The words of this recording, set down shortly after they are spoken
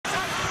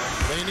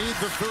They need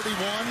the 31.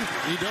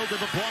 Edo to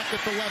the block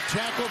at the left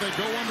tackle. They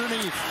go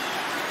underneath.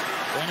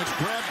 And it's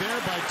grabbed there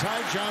by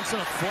Ty Johnson.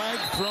 A flag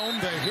thrown.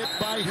 The hit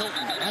by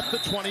Hilton at the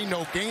 20.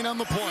 No gain on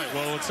the play.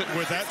 Well,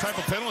 with that type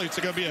of penalty, it's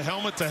going to be a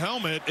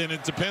helmet-to-helmet, and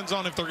it depends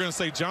on if they're going to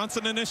say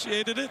Johnson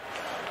initiated it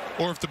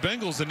or if the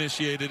Bengals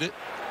initiated it.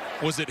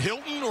 Was it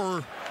Hilton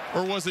or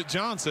was it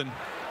Johnson?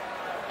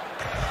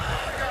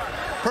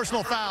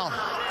 Personal foul.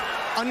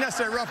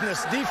 Unnecessary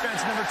roughness.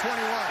 Defense number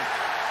 21.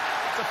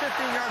 It's a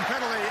 15-yard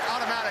penalty.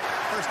 Automatic.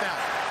 First down.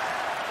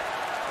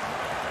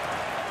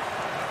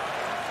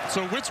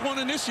 So which one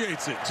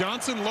initiates it?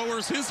 Johnson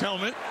lowers his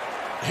helmet.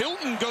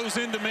 Hilton goes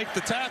in to make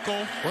the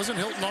tackle. Wasn't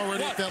Hilton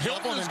already at that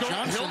level? Hilton is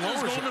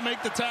going to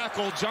make the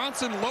tackle.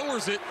 Johnson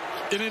lowers it,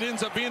 and it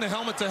ends up being a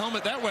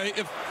helmet-to-helmet. That way,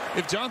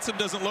 if Johnson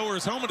doesn't lower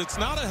his helmet, it's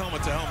not a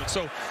helmet-to-helmet.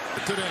 So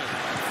today,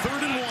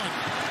 3rd and 1.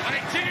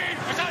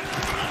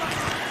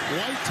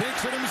 White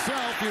takes it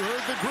himself. You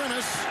heard the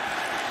grimace.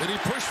 Did he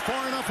push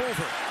far enough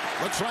over?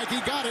 Looks like he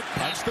got it.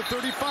 That's the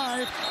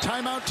 35.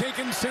 Timeout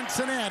taken,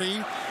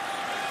 Cincinnati.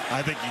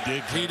 I think he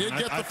did. He did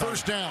get the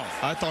first down.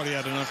 I thought he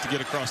had enough to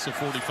get across the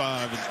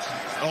 45. It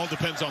all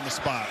depends on the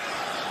spot.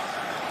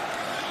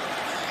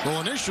 Well,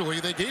 initially,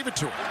 they gave it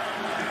to him.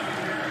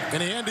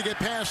 And he had to get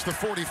past the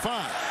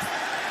 45.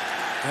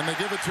 And they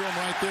give it to him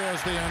right there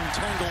as they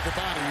untangle the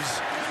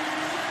bodies.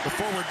 The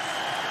forward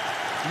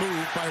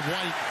move by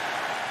White.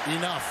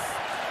 Enough.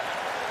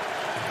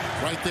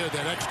 Right there,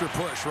 that extra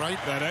push, right?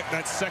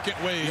 That second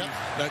wave. Yep.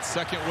 That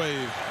second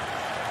wave.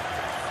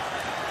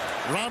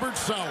 Robert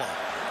Saleh.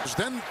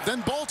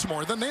 Then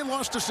Baltimore. Then they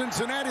lost to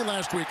Cincinnati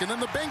last week. And then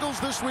the Bengals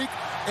this week,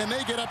 and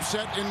they get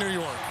upset in New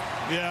York.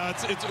 Yeah,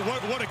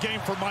 what a game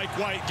for Mike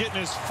White, getting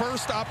his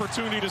first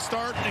opportunity to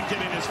start and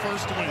getting his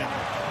first win.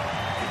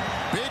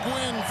 Big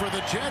win for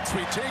the Jets.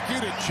 We take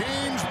you to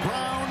James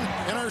Brown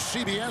in our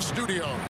CBS studio.